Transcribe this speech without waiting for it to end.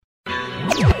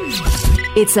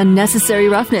It's Unnecessary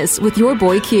Roughness with your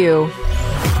boy Q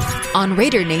on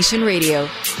Raider Nation Radio.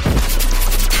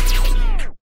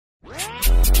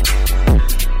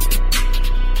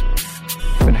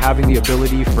 And having the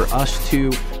ability for us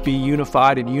to be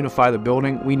unified and unify the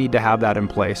building, we need to have that in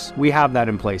place. We have that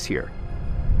in place here.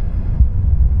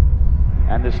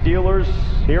 And the Steelers,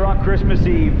 here on Christmas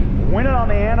Eve, winning on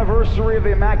the anniversary of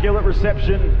the Immaculate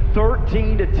Reception,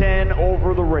 13-10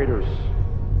 over the Raiders.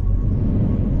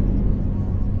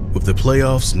 With the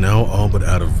playoffs now all but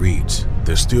out of reach,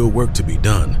 there's still work to be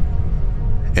done.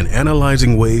 And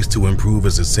analyzing ways to improve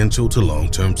is essential to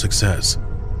long-term success.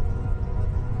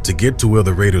 To get to where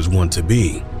the Raiders want to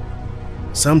be,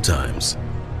 sometimes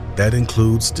that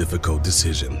includes difficult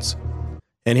decisions.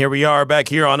 And here we are back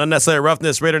here on Unnecessary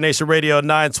Roughness, Raider Nation Radio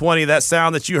 920. That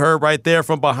sound that you heard right there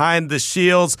from behind the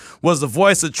shields was the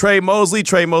voice of Trey Mosley,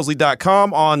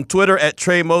 TreyMosley.com, on Twitter at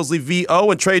TreyMosleyVO.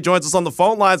 And Trey joins us on the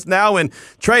phone lines now. And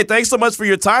Trey, thanks so much for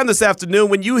your time this afternoon.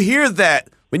 When you hear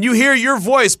that, when you hear your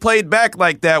voice played back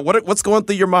like that, what's going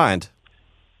through your mind?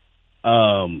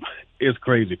 It's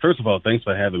crazy. First of all, thanks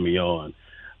for having me on.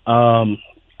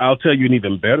 I'll tell you an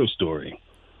even better story.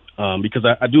 Because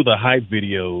I do the hype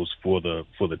videos for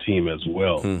the team as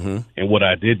well. Mm-hmm. And what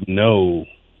I didn't know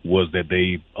was that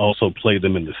they also play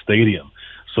them in the stadium.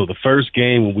 So the first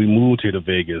game when we moved here to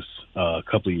Vegas a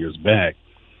couple of years back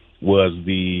was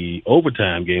the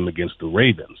overtime game against the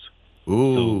Ravens.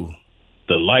 Ooh. So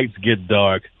the lights get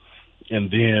dark,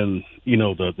 and then,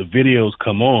 the videos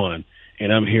come on,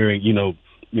 and I'm hearing,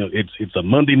 it's a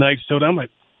Monday night show. I'm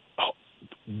like, oh,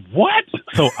 what?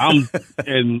 So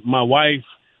and my wife,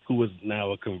 who is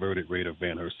now a converted Raider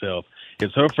fan herself,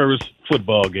 it's her first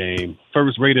football game,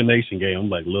 first Raider Nation game. I'm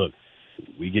like, look,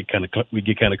 we get kind of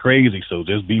crazy, so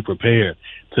just be prepared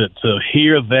to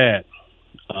hear that.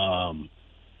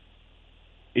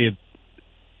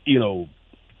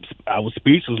 I was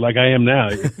speechless like I am now.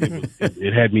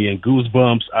 It had me in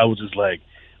goosebumps. I was just like,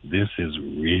 this is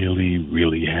really,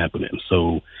 really happening.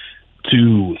 So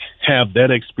to have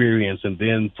that experience, and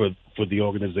then for the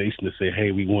organization to say,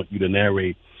 hey, we want you to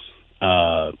narrate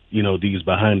these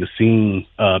behind the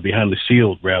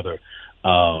shield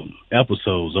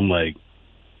episodes. I'm like,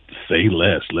 say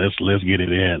less. Let's get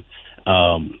it in.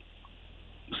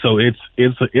 So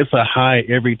it's a high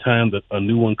every time that a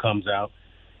new one comes out,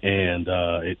 and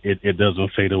it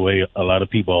doesn't fade away. A lot of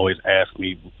people always ask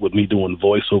me, with me doing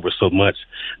voiceover so much,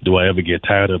 do I ever get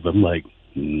tired of it? I'm like,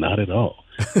 not at all.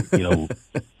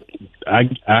 I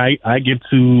get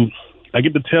to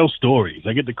tell stories.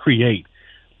 I get to create.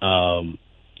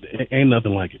 Ain't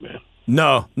nothing like it, man.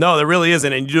 No, there really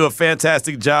isn't, and you do a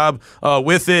fantastic job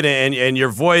with it, and your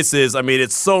voice is,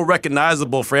 it's so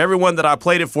recognizable for everyone that I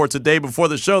played it for today before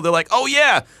the show. They're like, oh,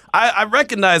 yeah, I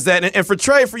recognize that. And for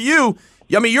Trey, for you,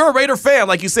 you're a Raider fan.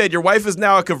 Like you said, your wife is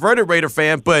now a converted Raider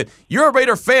fan, but you're a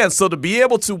Raider fan, so to be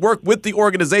able to work with the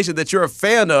organization that you're a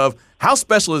fan of, how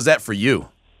special is that for you?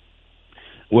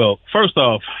 Well, first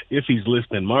off, if he's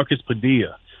listening, Marcus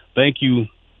Padilla, thank you.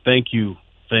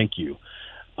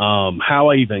 How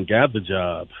I even got the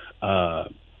job, I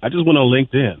just went on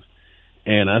LinkedIn,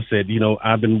 and I said,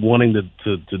 I've been wanting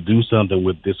to do something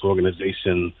with this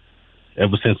organization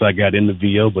ever since I got in the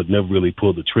VO, but never really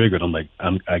pulled the trigger. And I'm like,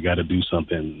 I got to do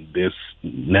something.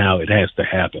 Now it has to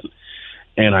happen.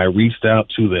 And I reached out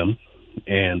to them,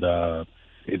 and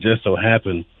it just so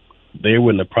happened they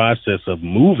were in the process of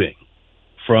moving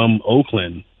from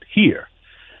Oakland here.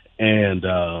 And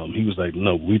he was like,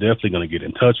 "No, we're definitely going to get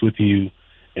in touch with you."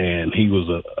 And he was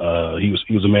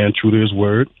a man true to his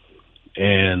word.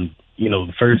 And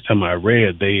the first time I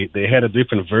read, they had a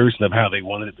different version of how they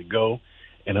wanted it to go.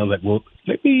 And I was like, "Well,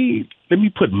 let me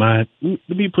put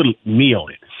me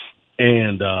on it."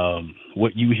 And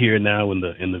what you hear now in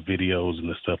the videos and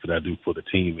the stuff that I do for the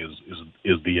team is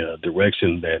the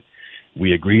direction that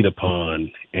we agreed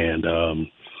upon. And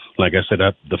like I said,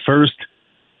 the first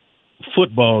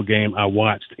football game I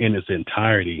watched in its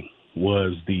entirety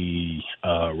was the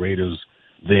Raiders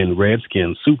then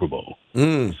Redskins Super Bowl.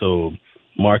 So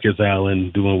Marcus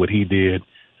Allen doing what he did,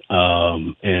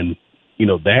 and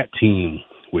that team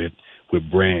with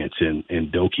Branch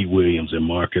and Doki Williams and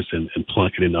Marcus and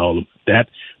Plunkett and all of that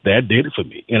did it for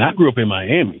me. And I grew up in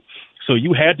Miami, so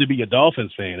you had to be a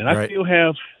Dolphins fan, and I still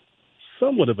have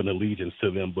somewhat of an allegiance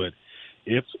to them, but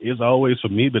it's always for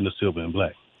me been the silver and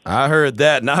black. I heard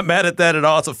that. Not mad at that at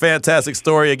all. It's a fantastic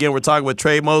story. Again, we're talking with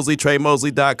Trey Mosley,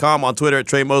 TreyMosley.com, on Twitter at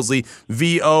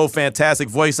TreyMosleyVO. Fantastic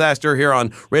voice actor here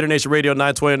on Raider Nation Radio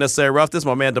 920 Unnecessary Roughness.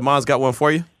 My man Damon's got one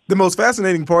for you. The most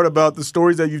fascinating part about the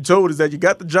stories that you told is that you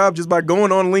got the job just by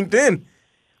going on LinkedIn.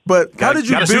 But how did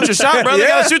you gotta shoot your shot, brother?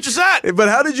 Gotta shoot your shot. But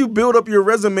how did you build up your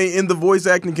resume in the voice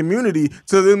acting community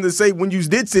to them to say, when you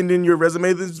did send in your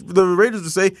resume, the Raiders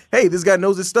would say, hey, this guy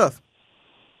knows his stuff?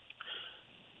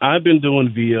 I've been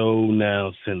doing VO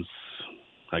now since,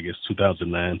 I guess,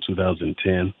 2009,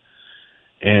 2010,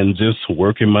 and just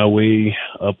working my way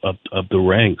up the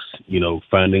ranks,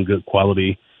 finding good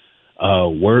quality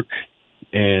work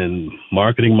and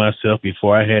marketing myself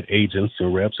before I had agents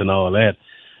and reps and all that.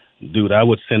 Dude, I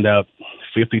would send out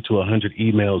 50 to 100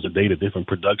 emails a day to different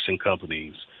production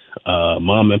companies,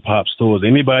 mom and pop stores,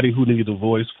 anybody who needed a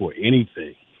voice for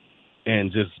anything,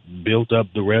 and just built up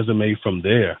the resume from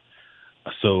there.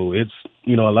 So it's,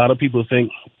 a lot of people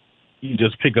think you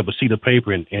just pick up a sheet of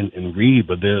paper and read,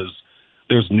 but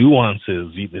there's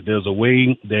nuances. There's a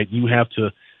way that you have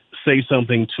to say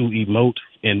something to emote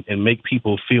and make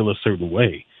people feel a certain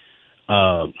way.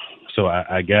 So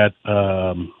I got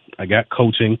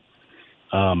coaching.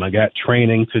 I got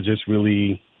training to just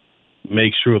really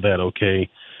make sure that, okay,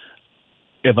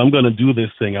 if I'm going to do this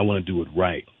thing, I want to do it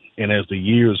right. And as the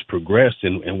years progressed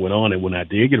and went on, and when I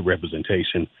did get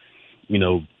representation,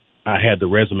 I had the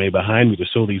resume behind me to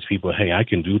show these people, hey, I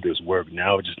can do this work.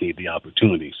 Now I just need the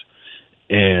opportunities.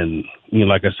 And,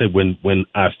 like I said, when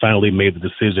I finally made the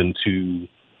decision to,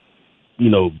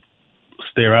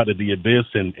 stare out at the abyss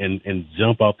and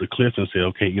jump off the cliff and say,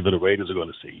 okay, either the Raiders are going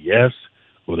to say yes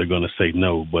or they're going to say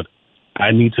no. But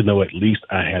I need to know at least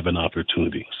I have an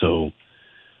opportunity. So,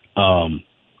 and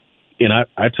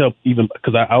I tell, even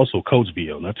because I also coach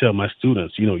VO, and I tell my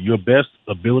students, your best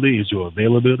ability is your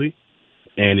availability.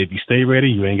 And if you stay ready,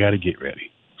 you ain't got to get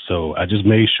ready. So I just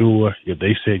made sure if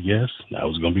they said yes, I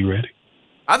was going to be ready.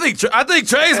 I think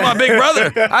Trey's my big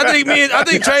brother. I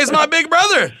think Trey's my big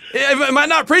brother. Am I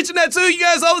not preaching that to you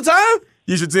guys all the time?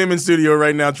 You should see him in studio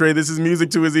right now, Trey. This is music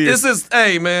to his ears.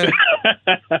 Hey, man.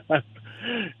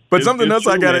 But something else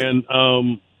true, I got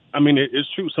to... it's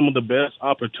true. Some of the best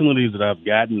opportunities that I've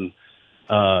gotten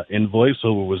in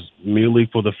voiceover was merely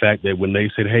for the fact that when they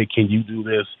said, hey, can you do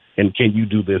this? And can you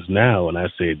do this now? And I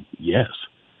said, yes.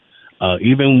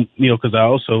 Even, because I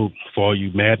also, for all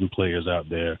you Madden players out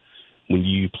there, when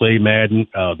you play Madden,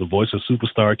 the voice of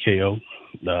Superstar KO,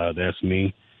 that's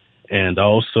me. And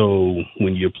also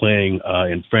when you're playing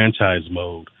in franchise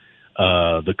mode,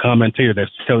 the commentator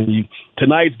that's telling you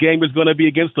tonight's game is going to be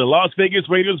against the Las Vegas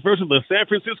Raiders versus the San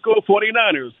Francisco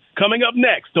 49ers. Coming up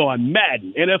next on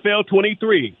Madden NFL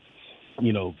 23.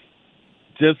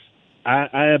 I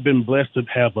have been blessed to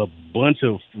have a bunch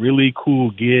of really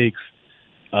cool gigs.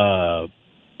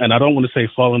 And I don't want to say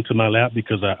fall into my lap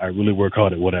because I really work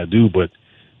hard at what I do, but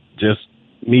just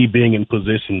me being in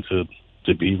position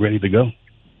to be ready to go.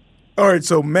 All right,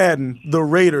 so Madden, the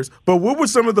Raiders. But what were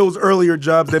some of those earlier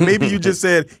jobs that maybe you just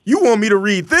said, you want me to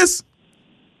read this?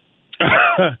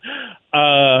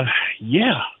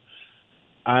 Yeah.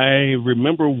 I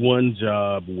remember one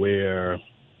job where,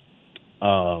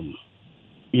 I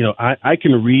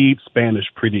can read Spanish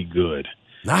pretty good.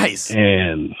 Nice.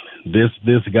 And this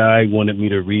guy wanted me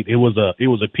to read. It was a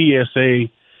PSA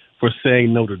for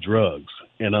saying no to drugs.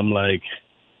 And I'm like,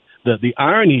 the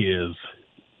irony is,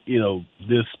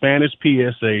 this Spanish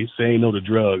PSA saying no to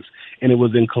drugs, and it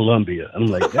was in Colombia. I'm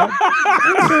like, okay,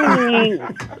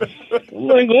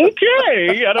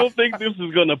 I don't think this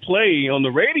is going to play on the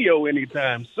radio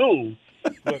anytime soon.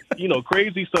 But,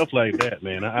 crazy stuff like that,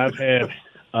 man. I've had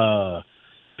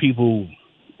people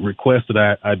request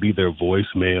that I be their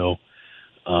voicemail.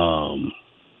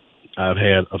 I've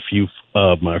had a few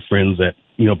of my friends that,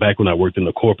 back when I worked in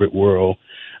the corporate world,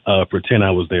 pretend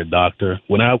I was their doctor.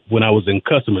 When I was in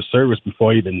customer service,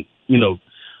 before I even,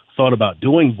 thought about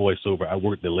doing voiceover, I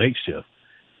worked the late shift.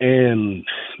 And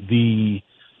the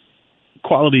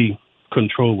quality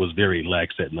control was very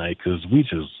lax at night because we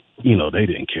just, they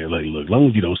didn't care. Like, look, as long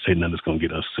as you don't say nothing that's going to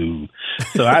get us sued.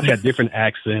 So I'd had different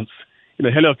accents.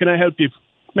 Hello, can I help you?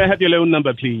 May I have your loan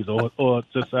number, please? Or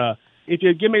just, if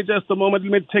you give me just a moment,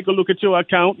 let me take a look at your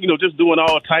account, just doing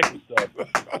all types of stuff.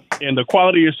 And the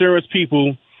quality assurance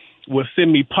people would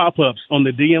send me pop-ups on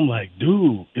the DM like,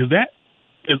 dude,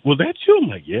 was that you? I'm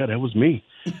like, yeah, that was me.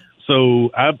 So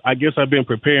I guess I've been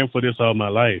preparing for this all my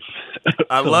life.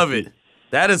 I love it.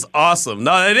 That is awesome.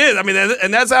 No, it is. I mean,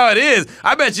 and that's how it is.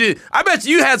 I bet you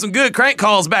had some good crank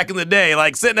calls back in the day,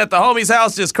 like sitting at the homie's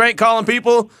house just crank calling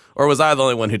people, or was I the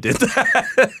only one who did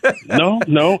that?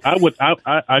 No.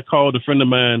 I called a friend of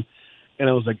mine, and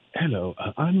I was like, hello,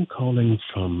 I'm calling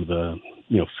from the,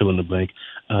 fill in the blank,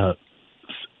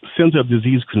 Center of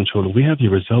Disease Control. We have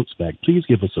your results back. Please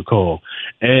give us a call.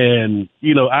 And,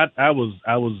 I was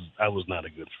not a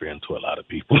good friend to a lot of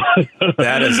people.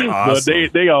 That is awesome.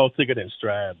 But they all took it in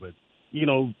stride. But,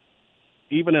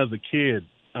 even as a kid,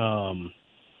 I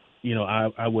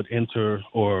would enter,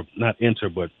 or not enter,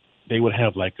 but they would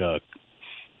have like a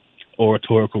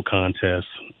oratorical contest,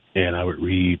 and I would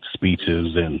read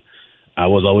speeches, and I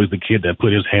was always the kid that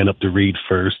put his hand up to read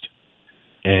first.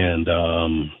 And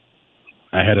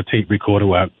I had a tape recorder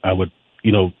where I would,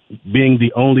 being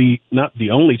not the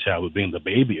only child, but being the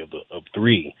baby of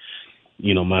three,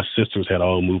 my sisters had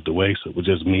all moved away, so it was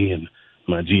just me and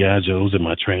my G.I. Joes and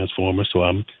my Transformers. So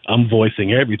I'm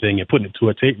voicing everything and putting it to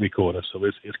a tape recorder. So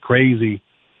it's crazy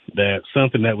that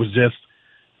something that was just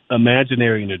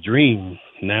imaginary in a dream,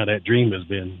 now that dream has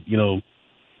been,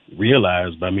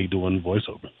 realized by me doing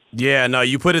voiceover. Yeah, no,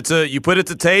 you put it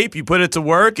to tape, you put it to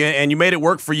work, and you made it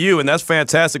work for you, and that's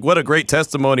fantastic. What a great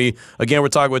testimony. Again, we're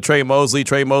talking with Trey Mosley,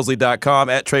 TreyMosley.com,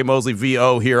 at Trey Mosley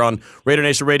VO here on Raider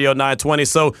Nation Radio 920.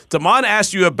 So Damon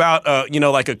asked you about,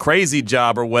 like a crazy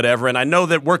job or whatever, and I know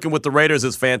that working with the Raiders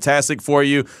is fantastic for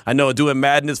you. I know doing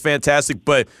Madden is fantastic,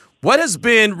 but what has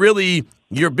been really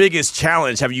your biggest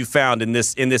challenge have you found in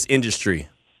this industry?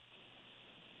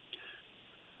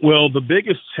 Well, the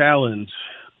biggest challenge,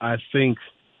 I think,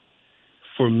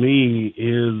 for me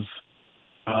is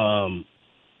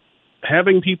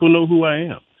having people know who I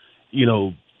am.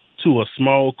 To a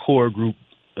small core group,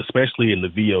 especially in the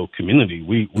VO community,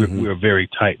 we're a very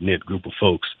tight-knit group of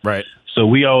folks. Right. So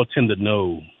we all tend to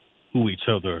know who each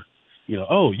other,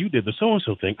 oh, you did the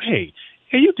so-and-so thing. Hey,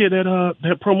 you did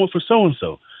that promo for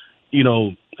so-and-so.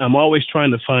 I'm always trying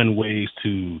to find ways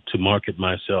to market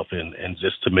myself and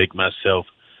just to make myself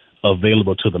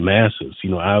available to the masses.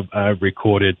 I've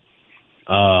recorded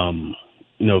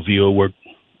VO work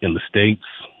in the States,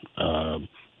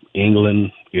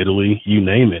 England, Italy, you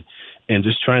name it, and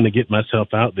just trying to get myself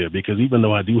out there, because even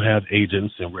though I do have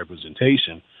agents and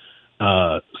representation,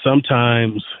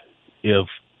 sometimes if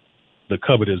the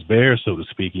cupboard is bare, so to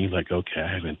speak, and you're like, okay,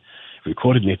 I haven't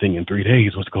recorded anything in 3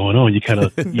 days, what's going on? You kind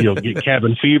of, get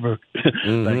cabin fever.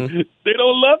 Like, they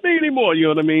don't love me anymore, you know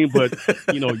what I mean? But,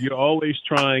 you're always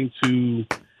trying to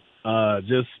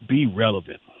just be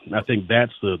relevant. I think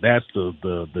that's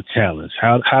the challenge.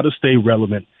 How to stay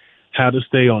relevant, how to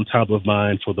stay on top of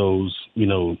mind for those,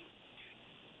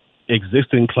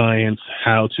 existing clients,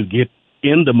 how to get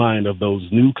in the mind of those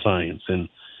new clients. And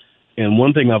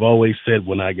one thing I've always said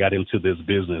when I got into this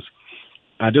business,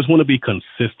 I just want to be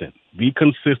consistent. Be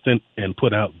consistent and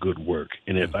put out good work.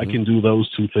 And if I can do those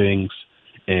two things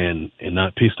and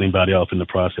not piss anybody off in the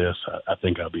process, I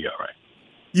think I'll be all right.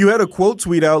 You had a quote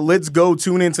tweet out, "Let's go,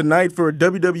 tune in tonight for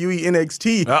WWE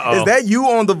NXT." Uh-oh. Is that you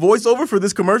on the voiceover for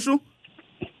this commercial?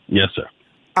 Yes, sir.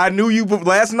 I knew you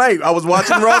last night. I was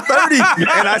watching Raw 30,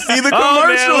 and I see the commercial. Oh,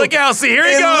 man, look out. See, here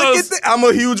he goes. I'm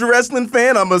a huge wrestling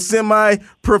fan. I'm a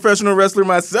semi-professional wrestler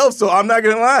myself, so I'm not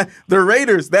going to lie. The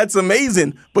Raiders, that's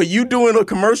amazing. But you doing a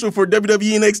commercial for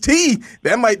WWE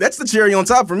NXT, that's the cherry on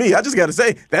top for me. I just got to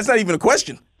say, that's not even a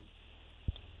question.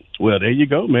 Well, there you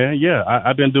go, man. Yeah,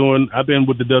 I've been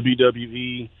with the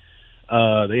WWE.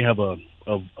 They have a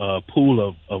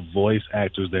pool of voice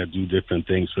actors that do different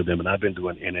things for them, and I've been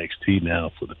doing NXT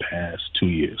now for the past 2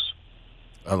 years.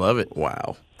 I love it.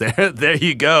 Wow. There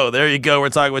you go. There you go. We're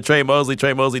talking with Trey Mosley,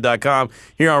 TreyMosley.com,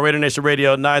 here on Raider Nation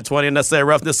Radio 920, and that's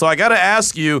Roughness. So I got to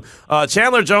ask you,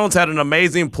 Chandler Jones had an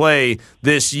amazing play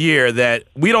this year that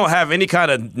we don't have any kind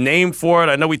of name for it.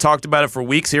 I know we talked about it for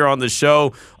weeks here on the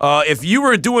show. If you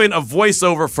were doing a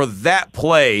voiceover for that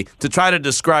play to try to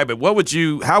describe it,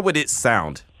 how would it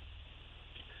sound?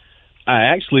 I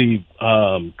actually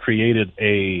created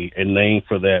a name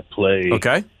for that play.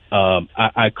 Okay.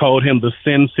 I called him the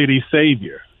Sin City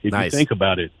Savior, if Nice. you think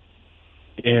about it.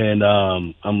 And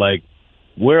I'm like,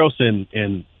 where else in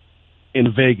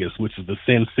Vegas, which is the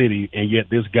Sin City, and yet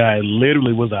this guy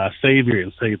literally was our savior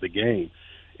and saved the game.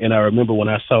 And I remember when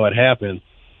I saw it happen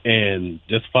and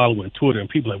just following Twitter, and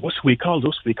people like, what should we call this?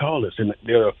 What should we call this? And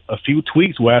there are a few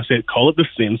tweets where I said, call it the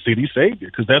Sin City Savior,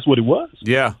 because that's what it was.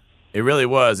 Yeah. It really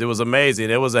was. It was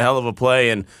amazing. It was a hell of a play,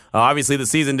 and obviously the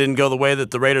season didn't go the way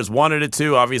that the Raiders wanted it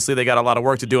to. Obviously, they got a lot of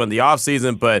work to do in the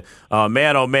offseason, but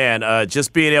man, oh man,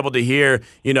 just being able to hear,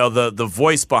 the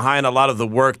voice behind a lot of the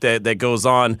work that goes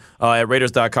on at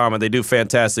Raiders.com, and they do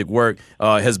fantastic work,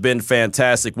 has been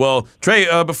fantastic. Well,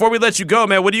 Trey, before we let you go,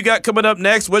 man, what do you got coming up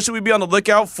next? What should we be on the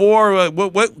lookout for?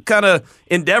 What kind of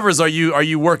endeavors are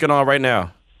you working on right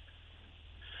now?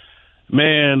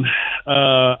 Man,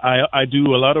 I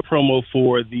do a lot of promo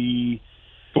for the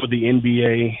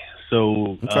NBA.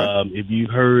 So Okay. if you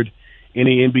heard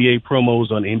any NBA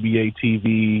promos on NBA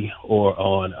TV or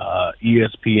on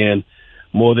ESPN,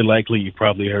 more than likely you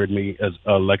probably heard me as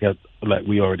like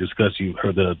we already discussed. You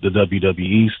heard the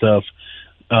WWE stuff.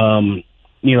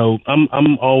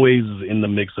 I'm always in the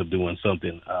mix of doing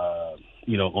something,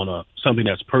 on something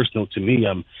that's personal to me.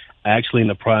 I'm actually in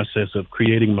the process of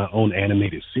creating my own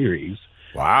animated series.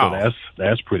 Wow. So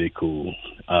that's pretty cool.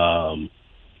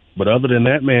 But other than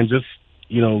that, man, just,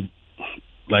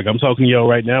 like I'm talking to y'all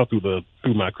right now through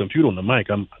my computer on the mic.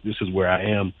 This is where I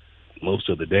am most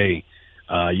of the day.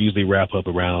 I usually wrap up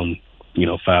around,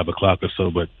 5 o'clock or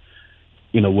so, but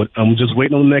I'm just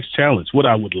waiting on the next challenge. What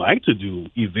I would like to do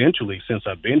eventually, since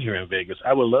I've been here in Vegas,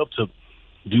 I would love to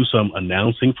do some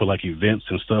announcing for like events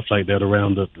and stuff like that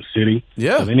around the city.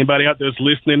 Yeah. If anybody out there's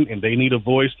listening and they need a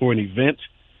voice for an event,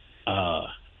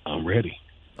 I'm ready.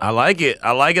 I like it.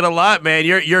 I like it a lot, man.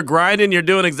 You're grinding. You're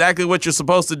doing exactly what you're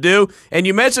supposed to do. And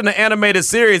you mentioned the animated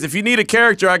series. If you need a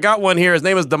character, I got one here. His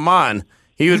name is Damon.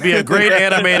 He would be a great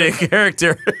animated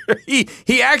character.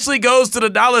 He actually goes to the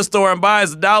dollar store and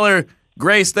buys $1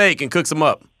 gray steak and cooks them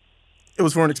up. It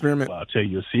was for an experiment. Well, I'll tell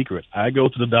you a secret. I go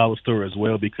to the dollar store as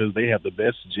well because they have the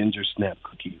best ginger snap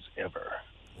cookies ever.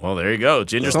 Well, there you go.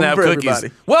 Ginger Something snap for cookies.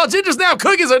 everybody. Well, ginger snap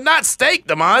cookies are not steak,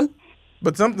 Damon.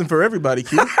 But something for everybody,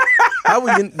 Q. How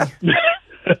would you...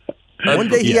 One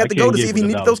day he had to go to see if he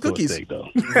needed those cookies.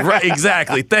 Right,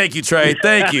 exactly. Thank you, Trey.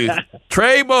 Thank you.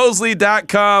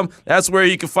 TreyMosley.com. That's where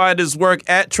you can find his work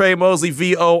at Trey Mosley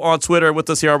VO on Twitter with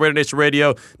us here on Raider Nation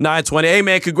Radio 920. Hey,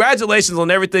 man, congratulations on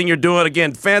everything you're doing.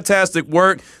 Again, fantastic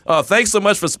work. Thanks so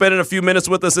much for spending a few minutes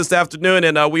with us this afternoon,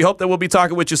 and we hope that we'll be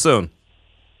talking with you soon.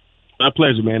 My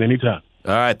pleasure, man. Anytime.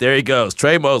 All right, there he goes.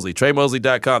 Trey Mosley,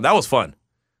 TreyMosley.com. That was fun.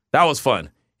 That was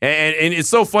fun. And it's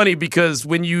so funny because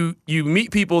when you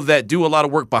meet people that do a lot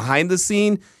of work behind the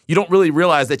scene, you don't really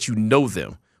realize that you know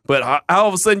them. But all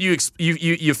of a sudden you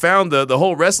found the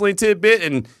whole wrestling tidbit,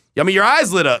 and I mean your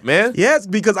eyes lit up, man. Yes,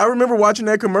 because I remember watching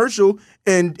that commercial,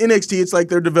 and NXT, it's like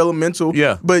they're developmental.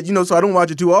 Yeah. But, so I don't watch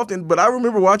it too often. But I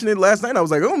remember watching it last night, and I was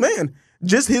like, oh, man,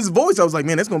 just his voice. I was like,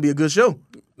 man, that's going to be a good show.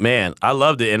 Man, I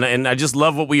loved it, and I just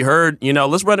love what we heard.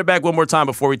 Let's run it back one more time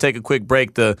before we take a quick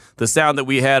break. The sound that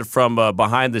we had from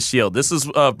Behind the Shield. This is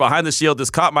Behind the Shield.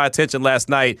 This caught my attention last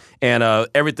night, and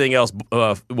everything else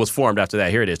was formed after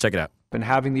that. Here it is. Check it out. And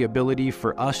having the ability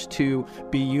for us to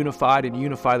be unified and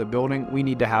unify the building, we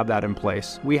need to have that in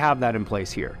place. We have that in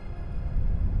place here.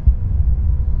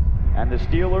 And the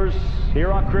Steelers,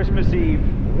 here on Christmas Eve,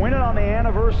 winning on the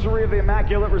anniversary of the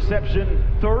Immaculate Reception,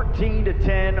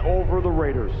 13-10 over the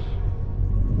Raiders.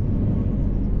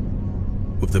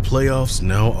 With the playoffs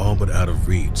now all but out of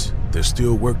reach, there's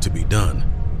still work to be done.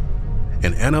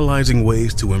 And analyzing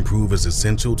ways to improve is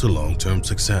essential to long-term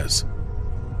success.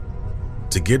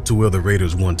 To get to where the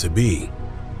Raiders want to be,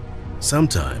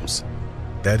 sometimes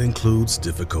that includes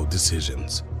difficult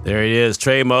decisions. There he is,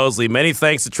 Trey Mosley. Many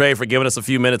thanks to Trey for giving us a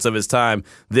few minutes of his time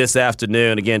this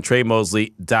afternoon. Again,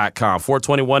 TreyMosley.com.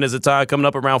 4:21 is the time. Coming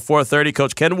up around 4:30,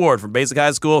 Coach Ken Ward from Basic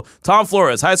High School. Tom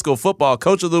Flores, High School Football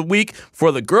Coach of the Week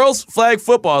for the Girls Flag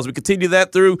Football. As we continue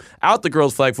that throughout the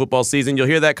Girls Flag Football season, you'll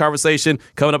hear that conversation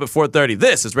coming up at 4:30.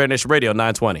 This is Raider Nation Radio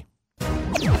 920.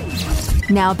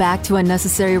 Now back to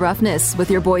Unnecessary Roughness with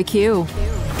your boy Q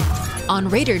on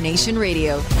Raider Nation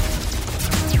Radio.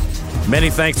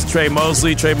 Many thanks to Trey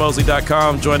Mosley,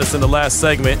 TreyMosley.com. Join us in the last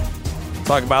segment.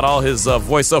 Talk about all his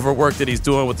voiceover work that he's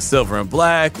doing with the Silver and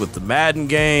Black, with the Madden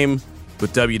game,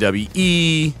 with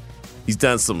WWE. He's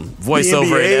done some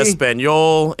voiceover in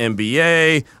Espanol,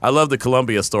 NBA. I love the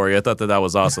Colombia story. I thought that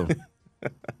was awesome.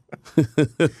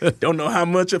 Don't know how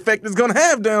much effect it's going to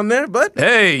have down there, but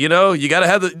hey, you got to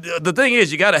have the thing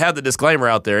is, you got to have the disclaimer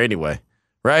out there anyway,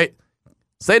 right?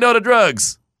 Say no to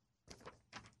drugs.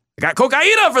 Got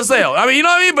cocaine for sale. I mean, you know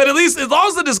what I mean? But at least as long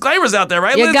as the disclaimer's out there,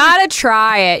 right? You got to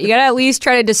try it. You got to at least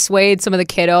try to dissuade some of the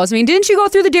kiddos. I mean, didn't you go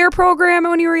through the DARE program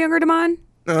when you were younger, Damon?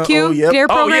 Q? Yep. DARE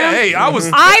program? Oh, yeah. Hey,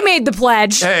 I made the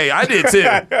pledge. Hey, I did too.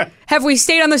 Have we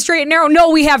stayed on the straight and narrow?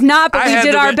 No, we have not, but we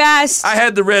did our best. I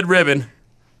had the red ribbon.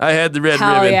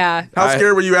 Hell yeah. How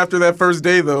scared were you after that first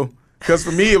day, though? Because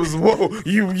for me, it was, whoa,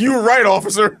 you were right,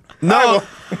 officer. No.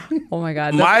 Oh, my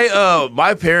God.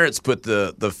 My parents put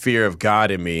the fear of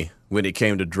God in me when it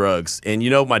came to drugs. And,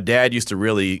 my dad used to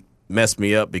really mess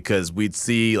me up because we'd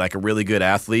see, like, a really good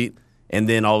athlete, and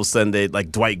then all of a sudden they'd,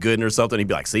 like, Dwight Gooden or something, he'd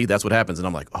be like, see, that's what happens. And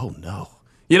I'm like, oh, no.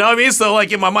 You know what I mean? So,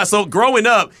 like, in my mind, so growing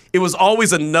up, it was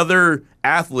always another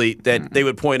athlete that they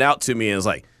would point out to me, and it's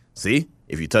like, see,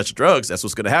 if you touch drugs, that's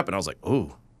what's going to happen. I was like,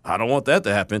 ooh, I don't want that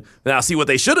to happen. Now, see, what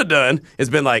they should have done is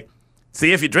been like,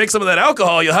 see, if you drink some of that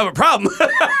alcohol, you'll have a problem.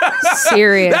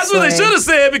 Seriously. That's what they should have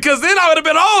said, because then I would have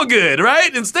been all good,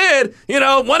 right? Instead, 1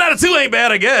 out of 2 ain't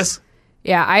bad, I guess.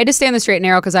 Yeah, I had to stay on the straight and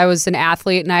narrow because I was an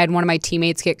athlete, and I had one of my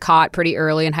teammates get caught pretty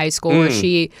early in high school where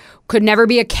she could never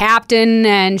be a captain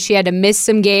and she had to miss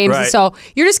some games. Right. So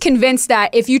you're just convinced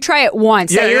that if you try it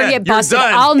once, that you're going to get busted.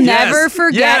 done. I'll Yes. never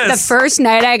forget the Yes. first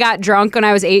night I got drunk when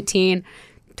I was 18.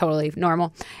 Totally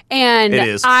normal. And It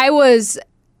is. I was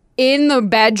in the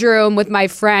bedroom with my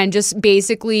friend, just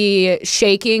basically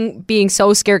shaking, being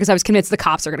so scared because I was convinced the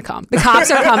cops are going to come. The cops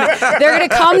are coming. They're going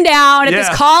to come down at this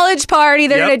college party.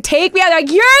 They're going to take me out. They're like,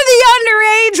 you're the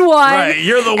underage one. Right,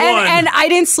 you're the one. And I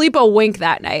didn't sleep a wink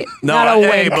that night. No, Not a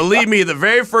hey, wink. believe me, the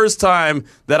very first time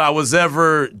that I was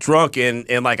ever drunk and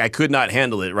like I could not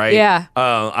handle it, right? Yeah.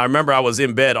 I remember I was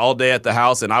in bed all day at the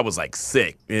house and I was like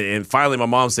sick. And finally my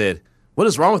mom said, "What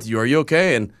is wrong with you? Are you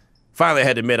okay?" And finally I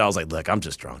had to admit, I was like, "Look, I'm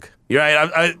just drunk." You're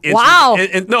right. Wow.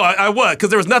 No, I was, because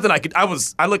there was nothing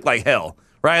I looked like hell,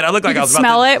 right? I looked like You I could was about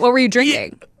smell to, it. What were you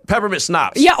drinking? Peppermint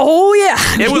schnapps. Yeah. Oh,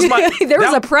 yeah. It was my. There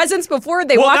was that- a presence before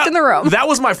they well, walked that- in the room. That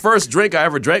was my first drink I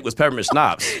ever drank was peppermint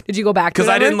schnapps. Did you go back to it Because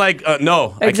I ever? didn't like,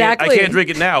 no, Exactly. I can't drink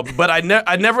it now. But I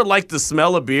never liked the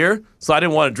smell of beer, so I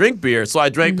didn't want to drink beer. So I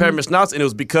drank peppermint schnapps, and it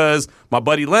was because my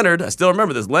buddy Leonard, I still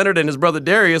remember this, Leonard and his brother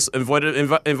Darius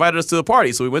invited us to the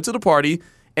party. So we went to the party,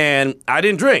 and I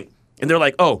didn't drink. And they're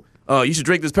like, oh, you should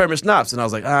drink this peppermint schnapps. And I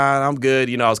was like, I'm good.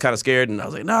 You know, I was kind of scared. And I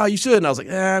was like, no, you should. And I was like,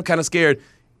 I'm kind of scared.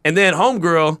 And then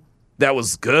homegirl that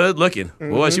was good looking.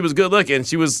 Boy, she was good looking.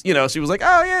 She was, she was like,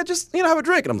 oh, yeah, just, have a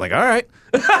drink. And I'm like, all right.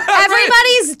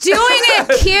 Everybody's doing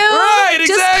it, Q. Right, exactly.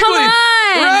 Just come on.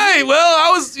 Right. Well,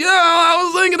 I was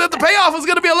thinking that the payoff was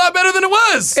going to be a lot better than it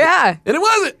was. Yeah. And it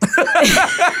wasn't.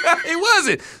 It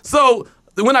wasn't. So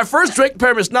when I first drank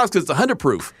peppermint schnapps, because it's 100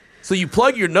 proof, so you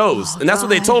plug your nose, and that's what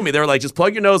they told me. They were like, just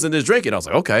plug your nose and just drink it. I was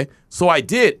like, okay. So I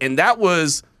did, and that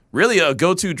was really a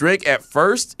go-to drink at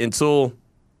first until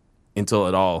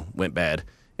it all went bad,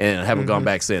 and I haven't gone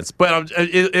back since. But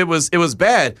it was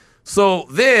bad. So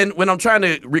then when I'm trying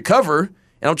to recover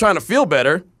and I'm trying to feel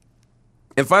better,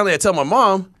 and finally I tell my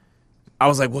mom, I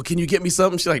was like, well, can you get me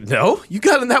something? She's like, no, you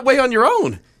got in that way on your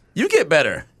own. You get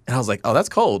better. And I was like, oh, that's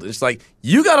cold. And she's like,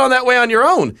 you got on that way on your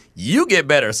own. You get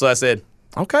better. So I said,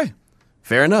 okay,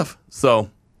 fair enough.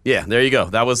 So yeah, there you go.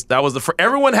 That was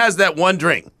everyone has that one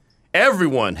drink.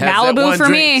 Everyone has Malibu that one for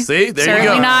drink. me. See, there Certainly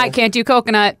you go. not. Can't do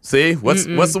coconut. See, what's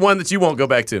the one that you won't go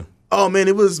back to? Oh man,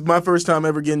 it was my first time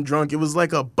ever getting drunk. It was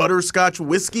like a butterscotch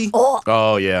whiskey.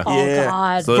 Oh yeah. Yeah.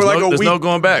 God. So For like a there's week, no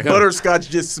going back. Huh? Butterscotch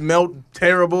just smelled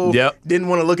terrible. Yep. Didn't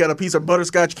want to look at a piece of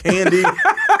butterscotch candy.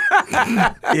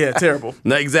 Yeah, terrible.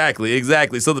 No, exactly.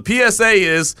 So the PSA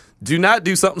is do not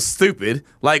do something stupid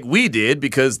like we did,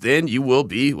 because then you'll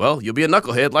be a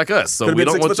knucklehead like us. So Could've we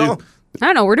been don't 6 want foot you. tall. I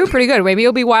don't know. We're doing pretty good. Maybe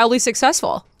you'll be wildly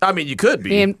successful. I mean, you could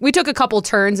be. And we took a couple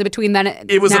turns in between then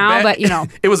and It was now, a bad, but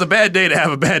it was a bad day to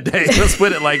have a bad day. Let's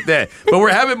put it like that. But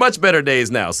we're having much better days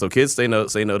now. So kids, say no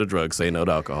to drugs, say no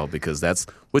to alcohol, because that's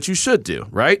what you should do,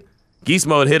 right? Geese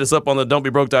Mode, hit us up on the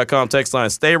don'tbebroke.com text line.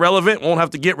 Stay relevant, won't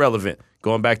have to get relevant.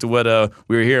 Going back to what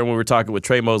we were hearing when we were talking with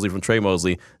Trey Mosley from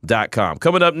TreyMosley.com.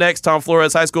 Coming up next, Tom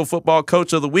Flores, High School Football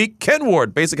Coach of the Week. Ken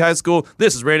Ward, Basic High School.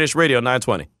 This is Radish Radio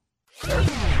 920.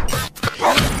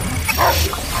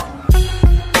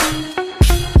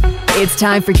 It's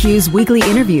time for Q's weekly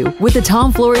interview with the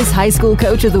Tom Flores High School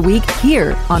Coach of the Week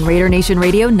here on Raider Nation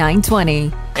Radio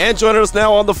 920. And joining us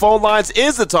now on the phone lines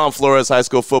is the Tom Flores High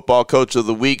School Football Coach of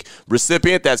the Week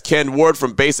recipient. That's Ken Ward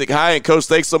from Basic High. And Coach,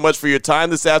 thanks so much for your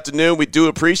time this afternoon. We do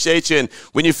appreciate you. And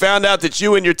when you found out that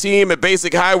you and your team at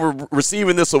Basic High were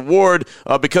receiving this award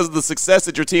because of the success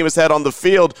that your team has had on the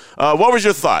field, what was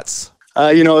your thoughts?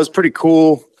 It was pretty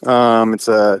cool. It's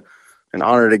an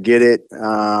honor to get it.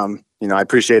 I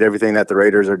appreciate everything that the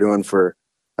Raiders are doing for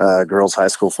girls high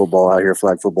school football out here,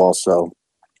 flag football. So,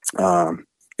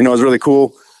 it was really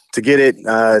cool to get it.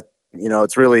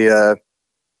 It's really an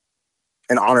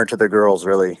honor to the girls,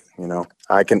 really.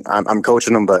 I'm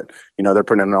coaching them, but, they're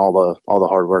putting in all the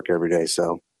hard work every day.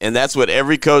 So. And that's what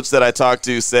every coach that I talk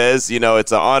to says.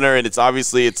 It's an honor, and it's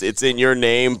obviously it's in your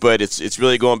name, but it's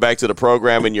really going back to the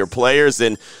program and your players.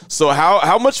 And so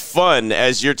how much fun,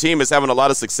 as your team is having a lot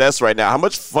of success right now, how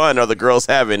much fun are the girls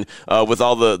having with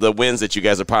all the wins that you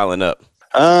guys are piling up?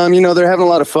 They're having a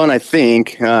lot of fun, I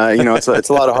think. It's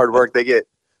a lot of hard work. They get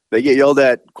yelled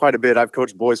at quite a bit. I've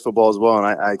coached boys football as well, and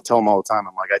I tell them all the time,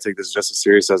 I'm like, I take this just as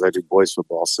serious as I do boys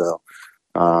football. So,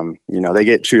 they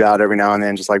get chewed out every now and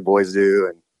then, just like boys do.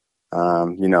 And,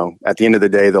 at the end of the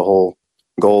day, the whole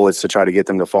goal is to try to get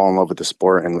them to fall in love with the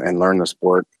sport and learn the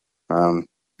sport.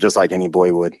 just like any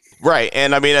boy would. Right.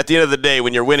 And I mean, at the end of the day,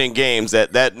 when you're winning games,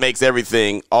 that makes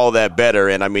everything all that better.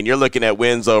 And I mean, you're looking at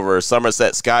wins over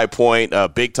Somerset Sky Point, a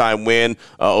big time win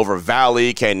over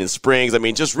Valley, Canyon Springs. I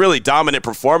mean, just really dominant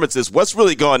performances. What's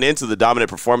really gone into the dominant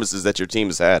performances that your team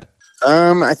has had?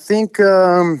 I think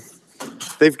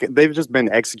they've just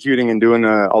been executing and doing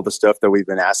all the stuff that we've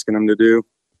been asking them to do.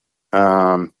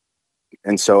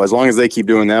 And so as long as they keep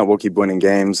doing that, we'll keep winning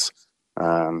games.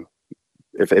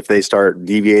 If they start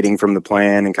deviating from the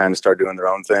plan and kind of start doing their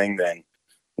own thing, then,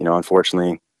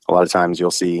 unfortunately, a lot of times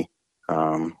you'll see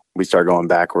we start going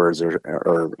backwards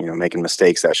or making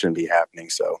mistakes that shouldn't be happening.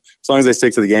 So as long as they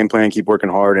stick to the game plan, keep working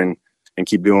hard, and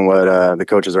keep doing what the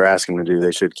coaches are asking them to do,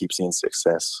 they should keep seeing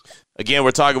success. Again,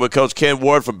 we're talking with Coach Ken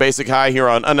Ward from Basic High here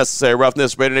on Unnecessary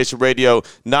Roughness, Raider Nation Radio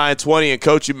 920. And,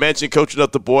 Coach, you mentioned coaching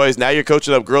up the boys. Now you're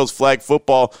coaching up girls flag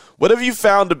football. What have you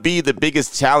found to be the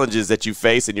biggest challenges that you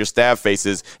face and your staff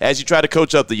faces as you try to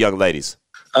coach up the young ladies?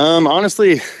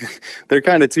 Honestly, they're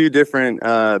kind of two different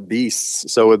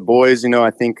beasts. So with boys,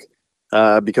 I think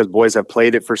because boys have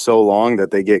played it for so long that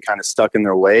they get kind of stuck in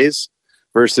their ways.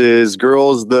 Versus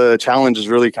girls, the challenge is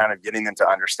really kind of getting them to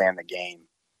understand the game.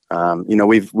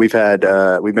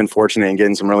 We've been fortunate in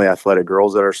getting some really athletic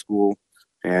girls at our school,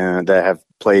 and that have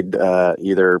played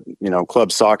either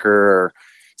club soccer, or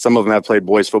some of them have played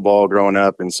boys football growing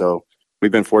up, and so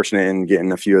we've been fortunate in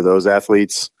getting a few of those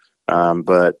athletes.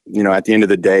 But at the end of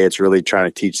the day, it's really trying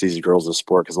to teach these girls the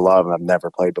sport, because a lot of them have never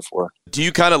played before. Do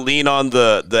you kind of lean on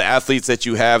the athletes that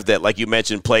you have that, like you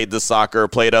mentioned, played the soccer,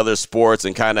 played other sports,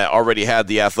 and kind of already had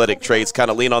the athletic traits,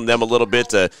 kind of lean on them a little bit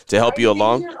to help you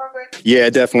along? Yeah,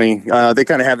 definitely. They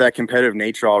kind of have that competitive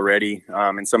nature already.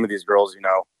 And some of these girls,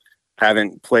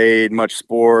 haven't played much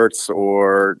sports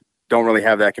or don't really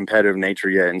have that competitive nature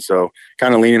yet. And so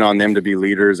kind of leaning on them to be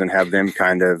leaders and have them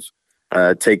kind of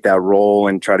take that role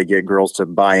and try to get girls to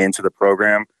buy into the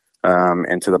program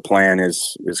and to the plan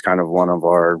is kind of one of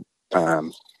our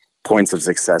points of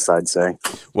success, I'd say.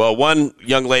 Well, one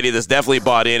young lady that's definitely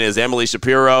bought in is Emily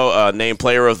Shapiro, named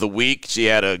Player of the Week. She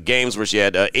had games where she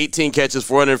had 18 catches,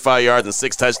 405 yards, and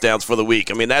 6 touchdowns for the week.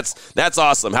 I mean, that's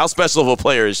awesome. How special of a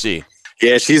player is she?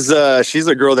 Yeah, she's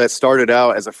a girl that started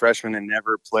out as a freshman and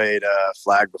never played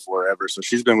flag before ever. So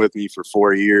she's been with me for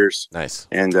 4 years. Nice.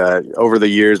 And over the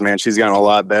years, man, she's gotten a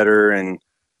lot better, and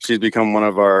she's become one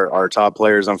of our top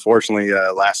players. Unfortunately,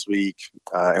 last week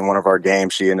in one of our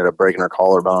games, she ended up breaking her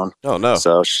collarbone. Oh, no.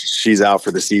 So she's out for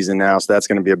the season now. So that's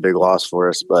going to be a big loss for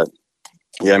us. But,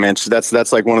 yeah, man,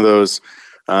 that's like one of those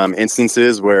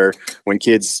instances where when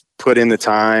kids put in the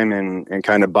time and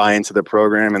kind of buy into the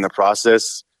program and the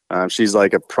process, she's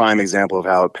like a prime example of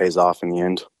how it pays off in the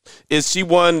end. Is she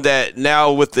one that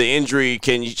now with the injury,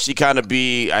 can she kind of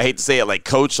be, I hate to say it, like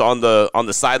coach on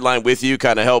the sideline with you,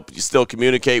 kind of help you still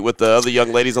communicate with the other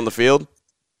young ladies on the field?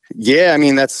 Yeah, I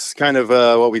mean, that's kind of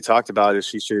what we talked about is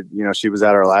she should, she was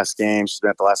at our last game. She's been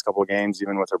at the last couple of games,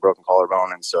 even with her broken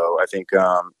collarbone. And so I think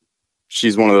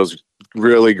she's one of those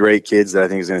really great kids that I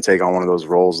think is going to take on one of those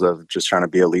roles of just trying to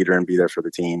be a leader and be there for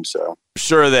the team. So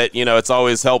sure that, it's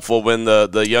always helpful when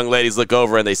the young ladies look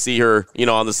over and they see her,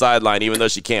 on the sideline, even though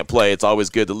she can't play. It's always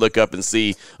good to look up and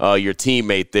see your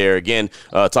teammate there. Again,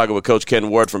 talking with Coach Ken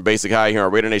Ward from Basic High here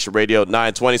on Raider Nation Radio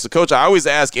 920. So, Coach, I always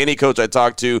ask any coach I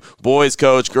talk to, boys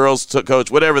coach, girls coach,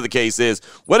 whatever the case is,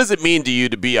 what does it mean to you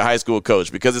to be a high school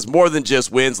coach? Because it's more than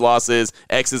just wins, losses,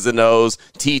 X's and O's,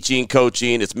 teaching,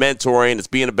 coaching, it's mentoring, it's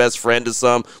being a best friend to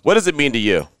some. What does it mean to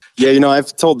you? Yeah,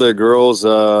 I've told the girls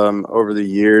over the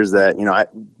years that, I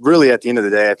really, at the end of the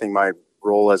day, I think my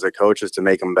role as a coach is to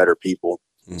make them better people.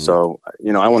 Mm-hmm. So,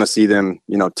 I want to see them,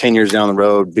 10 years down the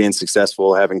road, being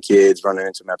successful, having kids, running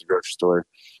into them at the grocery store,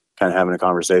 kind of having a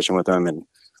conversation with them and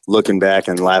looking back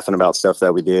and laughing about stuff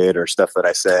that we did or stuff that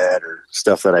I said or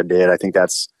stuff that I did. I think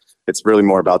it's really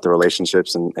more about the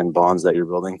relationships and bonds that you're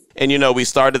building. And, we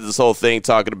started this whole thing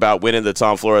talking about winning the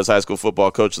Tom Flores High School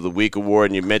Football Coach of the Week award,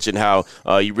 and you mentioned how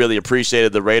you really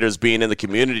appreciated the Raiders being in the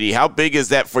community. How big is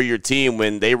that for your team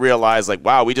when they realize, like,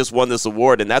 wow, we just won this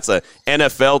award, and that's a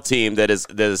NFL team that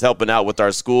is helping out with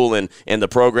our school and the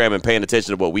program and paying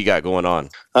attention to what we got going on?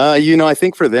 I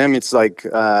think for them it's like,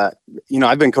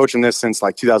 I've been coaching this since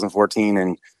like 2014,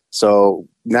 and so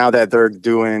now that they're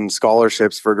doing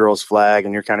scholarships for girls flag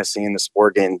and you're kind of seeing the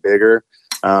sport getting bigger,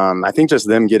 I think just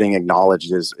them getting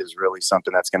acknowledged is really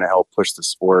something that's going to help push the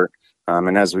sport.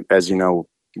 And as you know,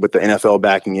 with the NFL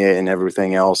backing it and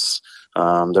everything else,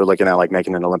 they're looking at like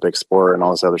making an Olympic sport and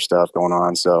all this other stuff going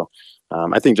on. So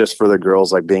I think just for the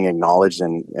girls, like being acknowledged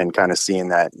and kind of seeing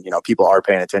that, people are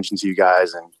paying attention to you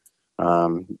guys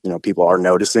and, people are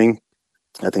noticing.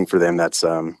 I think for them, that's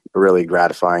really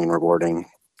gratifying and rewarding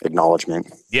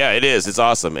acknowledgement. Yeah, it is. It's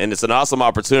awesome. And it's an awesome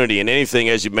opportunity. And anything,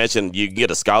 as you mentioned, you can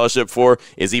get a scholarship for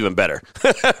is even better.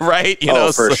 Right?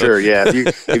 For sure. Yeah.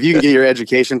 If you can get your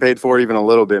education paid for even a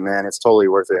little bit, man, it's totally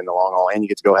worth it in the long haul. And you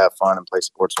get to go have fun and play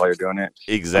sports while you're doing it.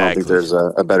 Exactly. I don't think there's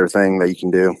a better thing that you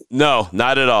can do. No,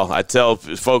 not at all. I tell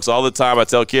folks all the time, I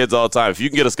tell kids all the time, if you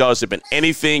can get a scholarship in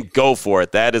anything, go for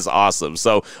it. That is awesome.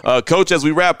 So, Coach, as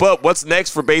we wrap up, what's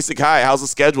next for Basic High? How's the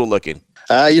schedule looking?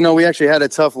 We actually had a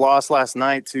tough loss last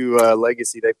night to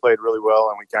Legacy. They played really well,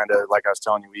 and we kind of, like I was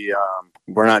telling you,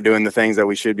 we're not doing the things that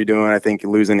we should be doing. I think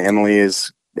losing Emily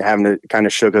is having to kind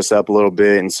of shook us up a little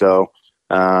bit, and so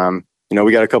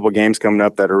we got a couple of games coming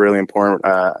up that are really important.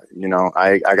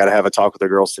 I got to have a talk with the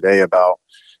girls today about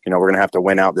we're going to have to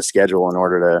win out the schedule in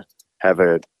order to have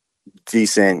a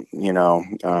decent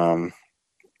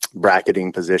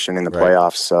bracketing position in the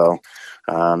playoffs. So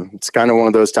it's kind of one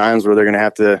of those times where they're going to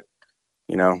have to.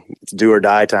 It's do or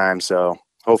die time. So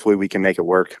hopefully we can make it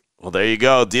work. Well, there you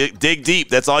go. Dig deep.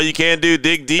 That's all you can do.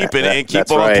 Dig deep and keep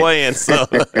on playing. So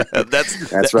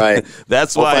that's right.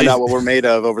 That's we'll why find out what we're made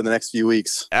of over the next few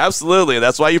weeks. Absolutely.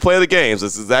 That's why you play the games.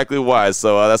 That's exactly why.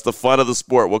 So that's the fun of the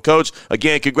sport. Well, Coach,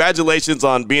 again, congratulations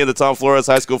on being the Tom Flores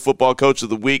High School Football Coach of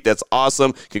the Week. That's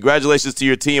awesome. Congratulations to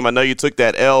your team. I know you took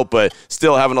that L, but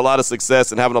still having a lot of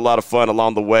success and having a lot of fun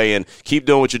along the way. And keep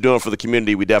doing what you're doing for the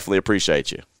community. We definitely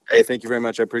appreciate you. Hey, thank you very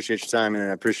much. I appreciate your time, and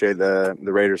I appreciate the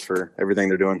Raiders for everything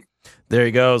they're doing. There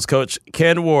he goes, Coach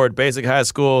Ken Ward, Basic High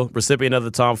School, recipient of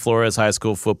the Tom Flores High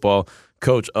School Football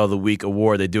Coach of the Week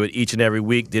award. They do it each and every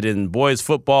week. Did it in boys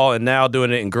football and now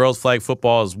doing it in girls flag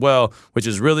football as well, which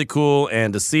is really cool.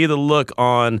 And to see the look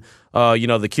on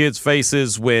the kids'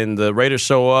 faces when the Raiders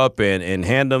show up and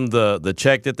hand them the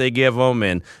check that they give them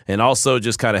and also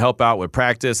just kind of help out with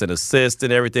practice and assist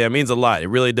and everything. It means a lot. It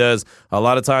really does. A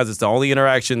lot of times it's the only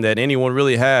interaction that anyone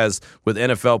really has with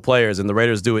NFL players, and the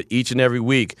Raiders do it each and every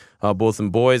week, both in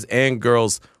boys and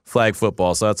girls flag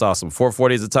football. So that's awesome.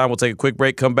 4:40 is the time. We'll take a quick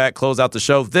break, come back, close out the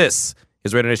show. This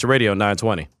is Raider Nation Radio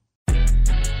 920.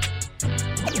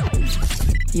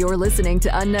 You're listening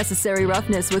to Unnecessary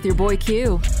Roughness with your boy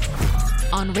Q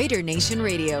on Raider Nation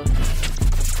Radio.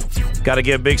 Got to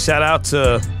give a big shout out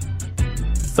to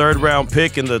third-round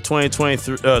pick in the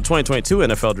 2022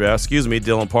 NFL Draft,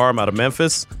 Dylan Parham out of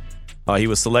Memphis. He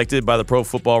was selected by the Pro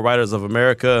Football Writers of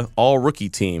America All-Rookie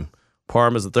Team.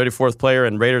 Parham is the 34th player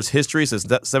in Raiders history since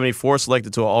 74,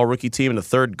 selected to an All-Rookie Team in the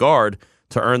third guard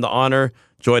to earn the honor,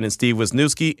 joining Steve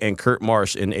Wisniewski and Kurt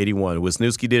Marsh in 81.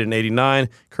 Wisniewski did in 89,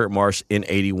 Kurt Marsh in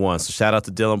 81. So shout out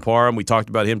to Dylan Parham. We talked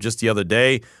about him just the other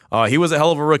day. He was a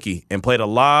hell of a rookie and played a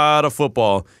lot of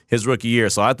football his rookie year.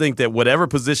 So I think that whatever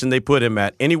position they put him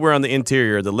at, anywhere on the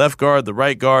interior, the left guard, the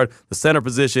right guard, the center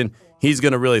position, he's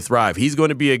going to really thrive. He's going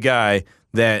to be a guy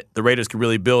that the Raiders can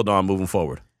really build on moving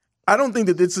forward. I don't think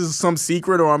that this is some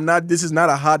secret this is not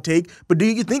a hot take, but do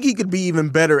you think he could be even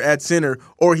better at center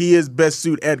or he is best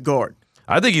suit at guard?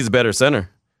 I think he's a better center.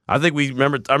 I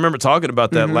remember talking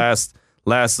about that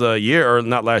last year, or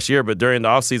not last year, but during the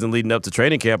offseason leading up to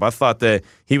training camp. I thought that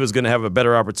he was going to have a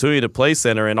better opportunity to play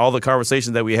center, and all the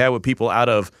conversations that we had with people out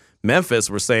of Memphis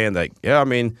were saying that,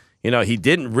 he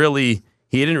didn't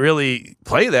really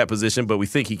play that position, but we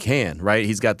think he can, right?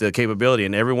 He's got the capability,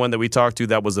 and everyone that we talked to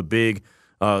that was a big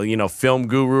film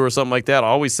guru or something like that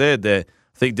always said that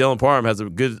I think Dylan Parham has a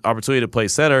good opportunity to play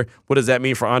center. What does that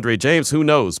mean for Andre James? Who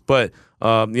knows? But,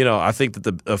 I think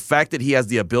that the fact that he has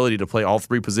the ability to play all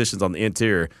three positions on the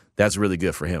interior, that's really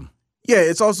good for him. Yeah,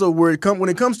 it's also when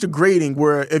it comes to grading,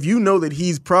 where if you know that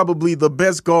he's probably the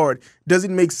best guard, does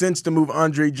it make sense to move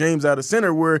Andre James out of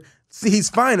center where he's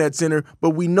fine at center,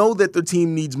 but we know that the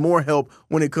team needs more help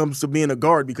when it comes to being a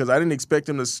guard, because I didn't expect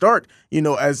him to start,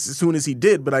 as soon as he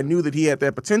did, but I knew that he had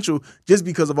that potential just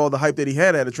because of all the hype that he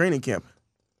had at a training camp.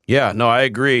 Yeah, no, I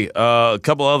agree. A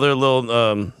couple other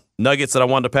little nuggets that I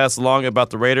wanted to pass along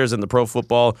about the Raiders and the Pro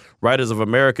Football Writers of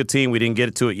America team. We didn't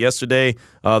get to it yesterday.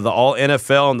 The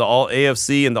All-NFL and the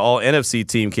All-AFC and the All-NFC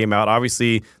team came out.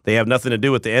 Obviously, they have nothing to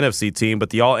do with the NFC team,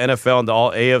 but the All-NFL and the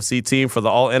All-AFC team for the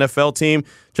All-NFL team,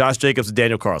 Josh Jacobs and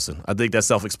Daniel Carlson. I think that's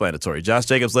self-explanatory. Josh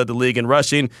Jacobs led the league in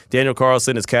rushing. Daniel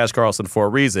Carlson is Cash Carlson for a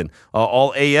reason.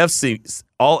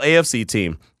 All-AFC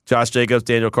team, Josh Jacobs,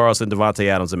 Daniel Carlson, Devontae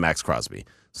Adams, and Max Crosby.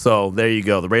 So there you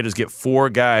go. The Raiders get 4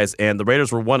 guys, and the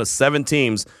Raiders were one of 7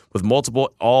 teams with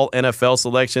multiple All-NFL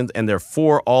selections, and their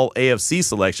 4 All-AFC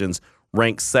selections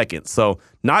ranked second. So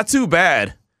not too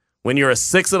bad when you're a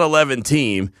 6-11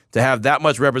 team to have that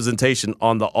much representation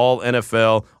on the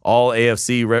All-NFL,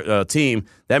 All-AFC team.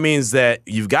 That means that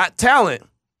you've got talent.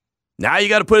 Now you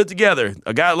got to put it together.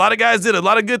 A lot of guys did a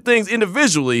lot of good things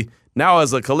individually. Now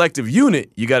as a collective unit,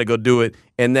 you got to go do it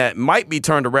and that might be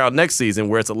turned around next season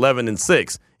where it's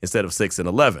 11-6 instead of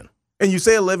 6-11. And you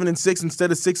say 11-6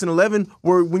 instead of 6-11,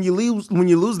 where when you lose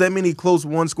that many close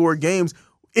one-score games,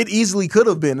 it easily could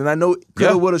have been. And I know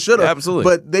coulda, woulda, shoulda. Absolutely.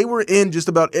 But they were in just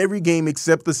about every game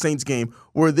except the Saints game,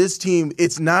 where this team,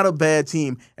 it's not a bad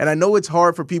team. And I know it's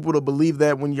hard for people to believe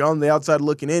that when you're on the outside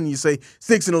looking in, you say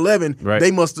 6-11,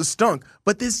 they must have stunk.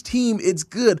 But this team, it's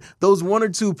good. Those one or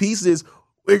two pieces,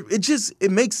 it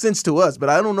makes sense to us, but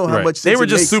I don't know how much sense they were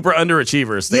just makes. super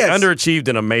underachievers. They underachieved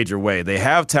in a major way. They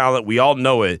have talent. We all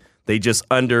know it. They just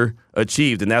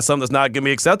underachieved, and that's something that's not going to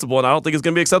be acceptable, and I don't think it's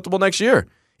going to be acceptable next year.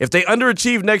 If they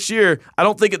underachieve next year, I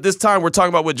don't think at this time we're talking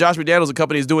about what Josh McDaniels and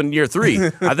company is doing in year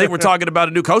 3. I think we're talking about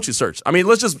a new coaching search. I mean,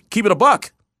 let's just keep it a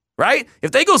buck, right?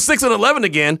 If they go 6-11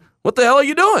 again, what the hell are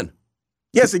you doing?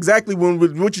 Yes, exactly. When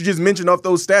what you just mentioned off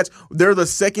those stats, they're the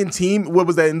second team. What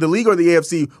was that, in the league or the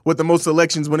AFC, with the most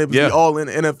selections when it was the all-in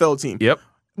NFL team? Yep.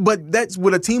 But that's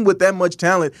with a team with that much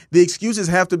talent, the excuses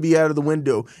have to be out of the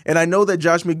window. And I know that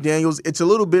Josh McDaniels, it's a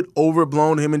little bit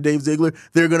overblown, him and Dave Ziegler.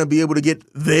 They're going to be able to get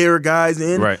their guys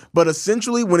in. Right. But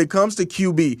essentially, when it comes to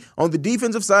QB, on the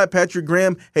defensive side, Patrick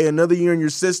Graham, hey, another year in your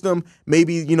system,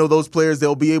 maybe, those players,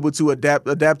 they'll be able to adapt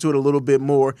to it a little bit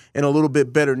more and a little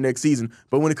bit better next season.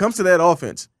 But when it comes to that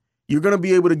offense, you're going to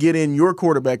be able to get in your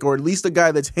quarterback, or at least a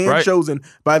guy that's hand-chosen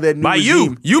by that new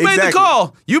regime. You made the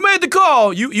call. You made the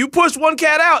call. You pushed one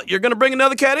cat out. You're going to bring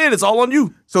another cat in. It's all on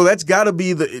you. So that's got to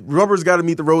be the rubber's got to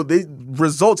meet the road. The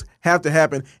results have to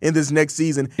happen in this next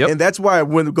season. Yep. And that's why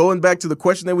when going back to the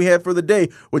question that we had for the day,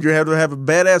 would you have to have a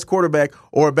badass quarterback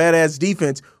or a badass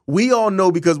defense? We all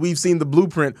know, because we've seen the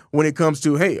blueprint when it comes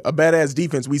to, hey, a badass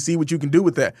defense. We see what you can do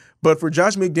with that. But for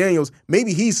Josh McDaniels,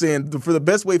 maybe he's saying for the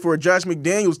best way for a Josh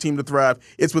McDaniels team to thrive,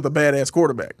 it's with a badass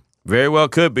quarterback. Very well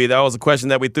could be. That was a question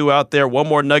that we threw out there. One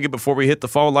more nugget before we hit the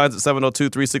phone lines at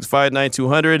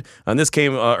 702-365-9200. And this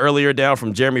came earlier down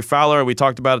from Jeremy Fowler. We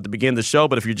talked about it at the beginning of the show,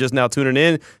 but if you're just now tuning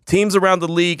in, teams around the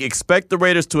league expect the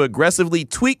Raiders to aggressively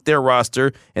tweak their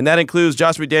roster, and that includes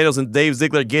Josh McDaniels and Dave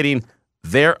Ziegler getting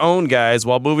their own guys.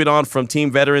 While moving on from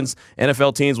team veterans,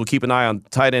 NFL teams will keep an eye on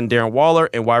tight end Darren Waller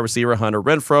and wide receiver Hunter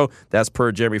Renfrow. That's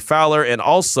per Jeremy Fowler. And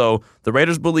also, the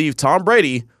Raiders believe Tom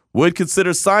Brady would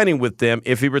consider signing with them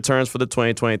if he returns for the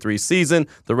 2023 season.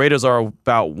 The Raiders are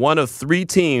about one of 3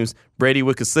 teams Brady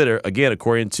would consider, again,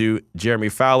 according to Jeremy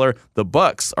Fowler. The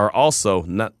Bucs are also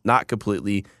not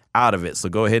completely out of it. So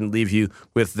go ahead and leave you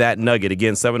with that nugget.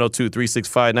 Again,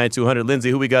 702-365-9200.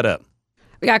 Lindsay, who we got up?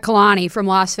 We got Kalani from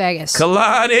Las Vegas.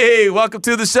 Kalani, welcome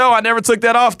to the show. I never took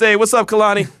that off day. What's up,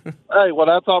 Kalani? Hey, well,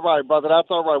 that's all right, brother. That's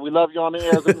all right. We love you on the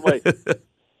air anyway.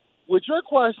 With your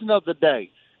question of the day,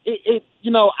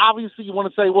 obviously you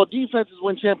want to say, well, defenses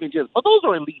win championships, but those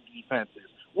are elite defenses.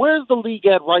 Where's the league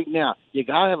at right now? You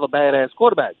got to have a badass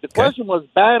quarterback. The question was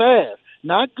badass,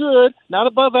 not good, not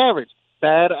above average,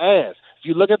 badass. If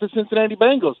you look at the Cincinnati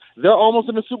Bengals, they're almost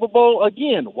in the Super Bowl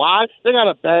again. Why? They got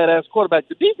a badass quarterback.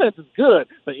 The defense is good,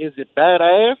 but is it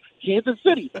badass? Kansas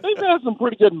City, they've had some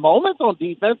pretty good moments on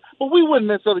defense, but we wouldn't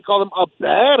necessarily call them a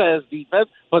badass defense,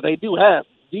 but they do have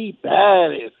the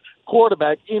baddest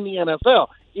quarterback in the NFL.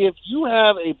 If you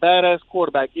have a badass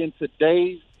quarterback in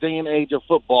today's day and age of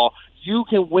football, you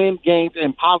can win games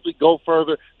and possibly go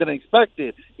further than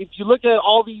expected. If you look at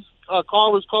all these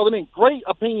callers calling in, great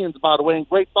opinions, by the way, and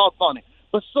great thoughts on it.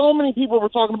 But so many people were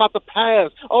talking about the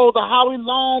past. Oh, the Howie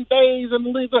Long days and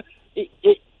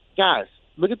guys,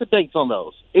 look at the dates on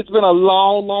those. It's been a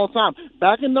long, long time.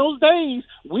 Back in those days,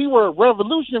 we were a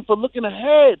revolution for looking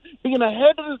ahead, being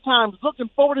ahead of the times, looking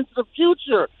forward into the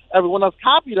future. Everyone else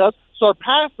copied us,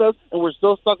 surpassed us, and we're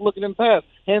still stuck looking in the past.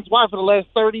 Hence why for the last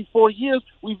 34 years,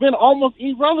 we've been almost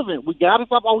irrelevant. We got to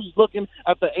stop always looking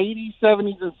at the 80s,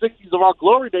 70s, and 60s of our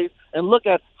glory days and look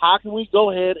at how can we go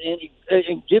ahead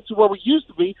and get to where we used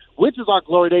to be, which is our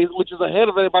glory days, which is ahead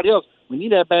of everybody else. We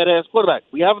need that badass quarterback.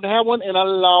 We haven't had one in a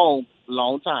long,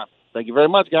 long time. Thank you very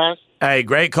much, guys. Hey,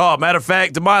 great call. Matter of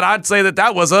fact, DeMond, I'd say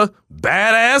that was a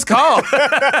badass call.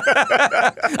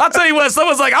 I'll tell you what,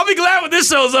 someone's like, I'll be glad when this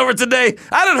show's over today.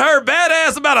 I done heard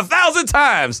badass about 1,000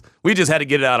 times. We just had to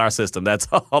get it out of our system, that's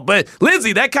all. But,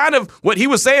 Lindsay, that kind of what he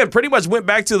was saying pretty much went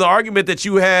back to the argument that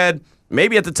you had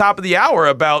maybe at the top of the hour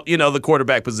about, the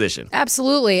quarterback position.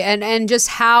 Absolutely. And just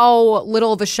how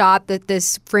little of a shot that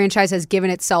this franchise has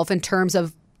given itself in terms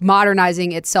of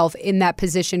modernizing itself in that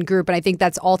position group. And I think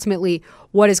that's ultimately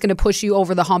what is going to push you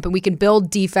over the hump. And we can build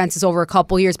defenses over a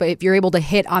couple years, but if you're able to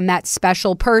hit on that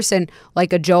special person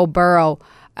like a Joe Burrow,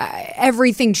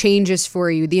 everything changes for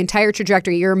you. The entire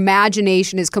trajectory, your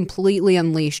imagination is completely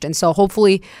unleashed. And so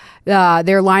hopefully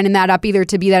they're lining that up either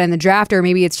to be that in the draft, or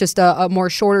maybe it's just a more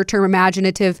shorter term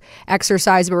imaginative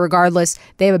exercise. But regardless,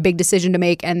 they have a big decision to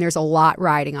make, and there's a lot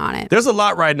riding on it. There's a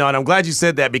lot riding on it. I'm glad you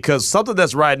said that, because something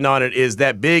that's riding on it is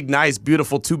that big, nice,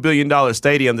 beautiful $2 billion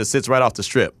stadium that sits right off the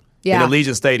Strip. Yeah. In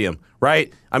Allegiant Stadium,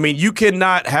 right? I mean, you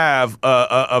cannot have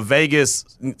a Vegas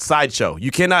sideshow.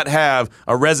 You cannot have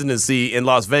a residency in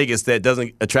Las Vegas that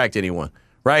doesn't attract anyone,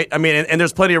 right? I mean, and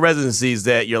there's plenty of residencies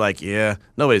that you're like, yeah,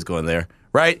 nobody's going there,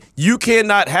 right? You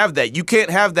cannot have that. You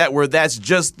can't have that where that's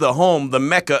just the home, the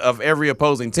mecca of every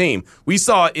opposing team. We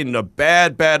saw it in a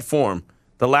bad form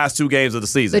the last 2 games of the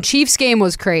season. The Chiefs game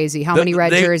was crazy. How many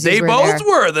red jerseys they were both there?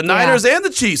 were. The Niners and the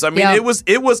Chiefs. I mean, it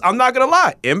was, I'm not going to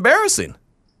lie, embarrassing.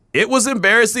 It was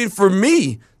embarrassing for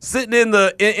me sitting in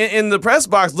the press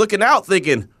box looking out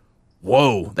thinking,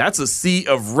 whoa, that's a sea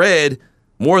of red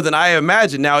more than I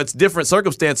imagined. Now, it's different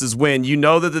circumstances when you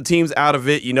know that the team's out of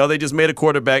it. You know they just made a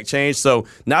quarterback change. So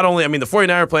not only, I mean, the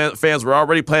 49er fans were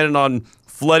already planning on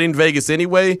flooding Vegas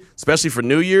anyway, especially for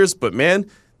New Year's. But, man,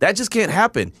 that just can't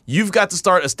happen. You've got to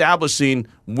start establishing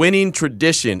winning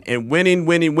tradition and winning.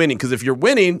 Because if you're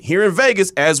winning here in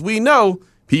Vegas, as we know,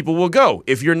 people will go.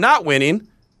 If you're not winning,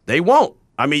 they won't.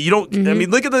 I mean, you don't. I mean,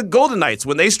 look at the Golden Knights.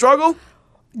 When they struggle,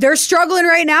 they're struggling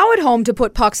right now at home to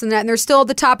put pucks in the net, and they're still at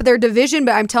the top of their division.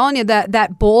 But I'm telling you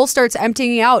that bowl starts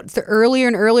emptying out earlier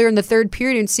and earlier in the third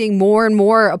period, and seeing more and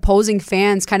more opposing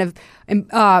fans kind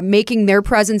of making their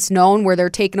presence known, where they're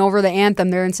taking over the anthem.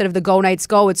 They're, instead of the Go Knights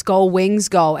Go, it's Go Wings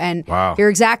Go. And You're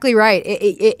exactly right.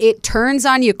 It turns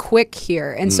on you quick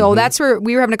here, and so that's where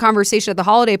we were having a conversation at the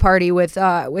holiday party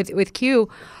with Q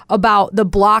about the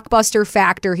blockbuster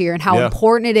factor here and how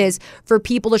important it is for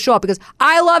people to show up, because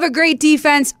I love a great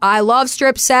defense. I love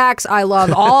strip sacks. I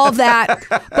love all of that.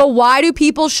 But why do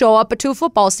people show up to a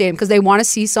football stadium? Because they want to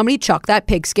see somebody chuck that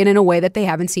pigskin in a way that they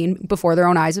haven't seen before their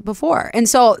own eyes before. And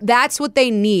so that's what they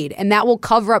need. And that will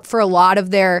cover up for a lot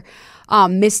of their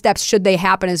missteps should they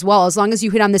happen as well. As long as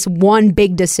you hit on this one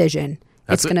big decision,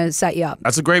 it's going to set you up.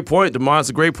 That's a great point, Damon. It's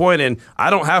a great point, and I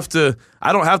don't have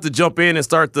to jump in and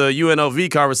start the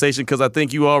UNLV conversation, because I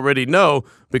think you already know.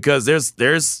 Because there's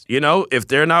if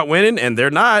they're not winning, and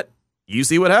they're not, you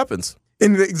see what happens.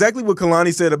 And exactly what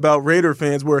Kalani said about Raider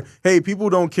fans, where, hey, people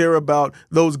don't care about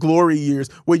those glory years.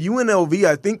 With UNLV,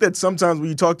 I think that sometimes when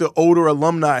you talk to older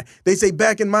alumni, they say,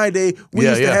 back in my day, we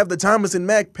used to have the Thomas and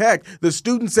Mack pack. The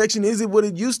student section isn't what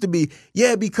it used to be.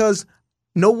 Yeah, because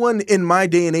no one in my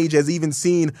day and age has even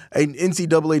seen an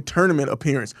NCAA tournament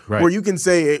appearance where you can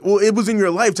say, well, it was in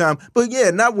your lifetime, but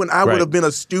not when I would have been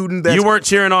a student. You weren't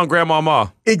cheering on Grandma Ma.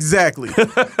 Exactly.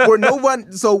 Or no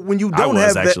one. So when you don't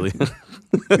have actually. that.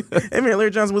 Hey, man, Larry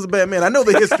Johnson was a bad man. I know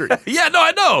the history.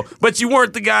 I know. But you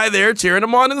weren't the guy there cheering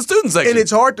him on in the student section. And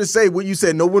it's hard to say what you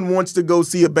said. No one wants to go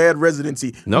see a bad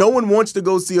residency. Nope. No one wants to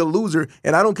go see a loser.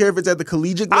 And I don't care if it's at the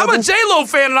collegiate level. I'm a J-Lo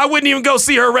fan, and I wouldn't even go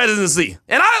see her residency.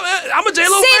 And I'm a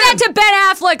J-Lo fan. Say that to Ben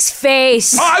Affleck's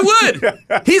face. Oh, I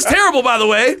would. He's terrible, by the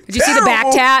way. Did you see the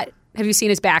back tat? Have you seen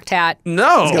his back tat?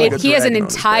 No. He has an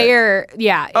entire,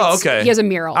 oh, okay. He has a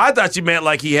mural. I thought you meant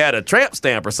like he had a tramp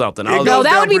stamp or something. No,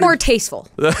 that would be more tasteful.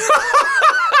 It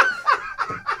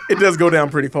does go down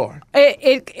pretty far.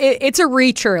 It's a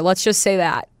reacher, let's just say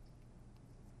that.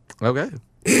 Okay.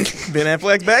 Ben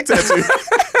Affleck's back tattoo.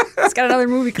 He's got another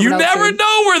movie coming out You never soon.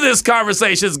 know where this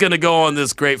conversation is going to go on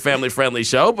this great family-friendly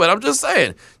show, but I'm just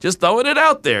saying, just throwing it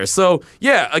out there. So,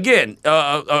 again,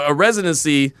 a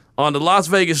residency on the Las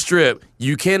Vegas Strip,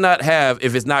 you cannot have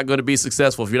if it's not going to be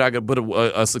successful, if you're not going to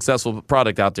put a successful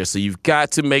product out there. So you've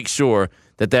got to make sure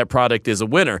that product is a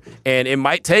winner. And it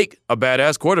might take a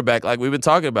badass quarterback, like we've been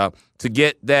talking about, to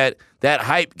get that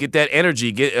hype, get that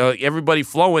energy, get everybody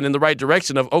flowing in the right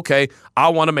direction of, okay, I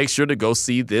want to make sure to go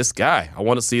see this guy. I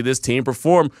want to see this team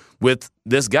perform with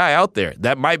this guy out there.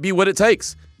 That might be what it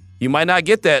takes. You might not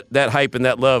get that hype and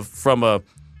that love from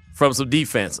some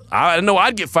defense. I know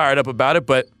I'd get fired up about it,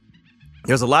 but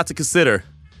there's a lot to consider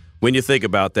when you think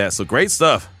about that. So great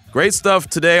stuff. Great stuff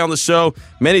today on the show.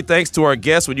 Many thanks to our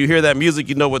guests. When you hear that music,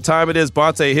 you know what time it is.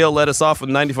 Bonte Hill led us off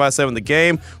with 95.7 The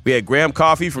Game. We had Graham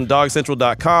Coffey from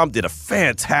DogCentral.com. Did a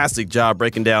fantastic job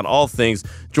breaking down all things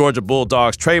Georgia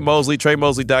Bulldogs. Trey Mosley,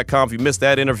 TreyMosley.com. If you missed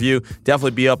that interview,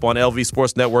 definitely be up on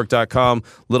LVSportsNetwork.com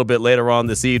a little bit later on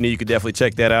this evening. You can definitely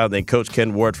check that out. And then Coach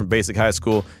Ken Ward from Basic High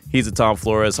School. He's a Tom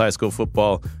Flores High School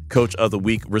Football Coach of the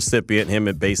Week recipient, him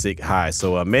at Basic High.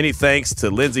 So many thanks to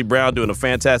Lindsey Brown doing a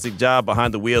fantastic job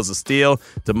behind the wheels of steel.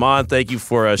 Damon, thank you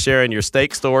for sharing your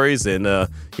steak stories. And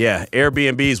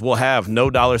Airbnbs will have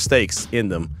 $0 steaks in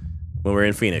them when we're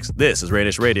in Phoenix. This is Raider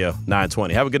Nation Radio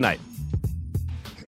 920. Have a good night.